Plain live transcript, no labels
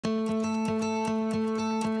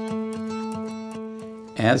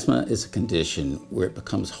Asthma is a condition where it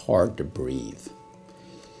becomes hard to breathe.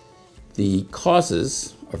 The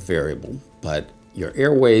causes are variable, but your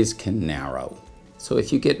airways can narrow. So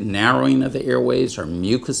if you get narrowing of the airways or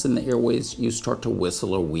mucus in the airways, you start to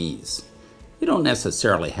whistle or wheeze. You don't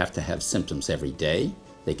necessarily have to have symptoms every day.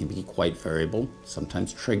 They can be quite variable,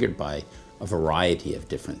 sometimes triggered by a variety of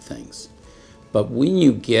different things. But when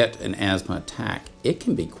you get an asthma attack, it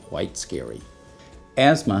can be quite scary.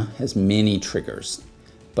 Asthma has many triggers,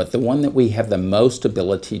 but the one that we have the most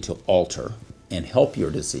ability to alter and help your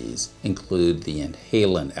disease include the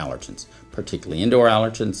inhalant allergens, particularly indoor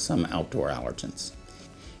allergens, some outdoor allergens.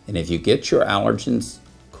 And if you get your allergens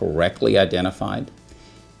correctly identified,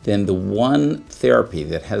 then the one therapy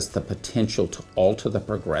that has the potential to alter the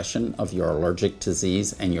progression of your allergic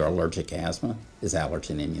disease and your allergic asthma is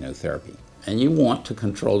allergen immunotherapy. And you want to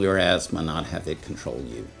control your asthma, not have it control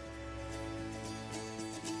you.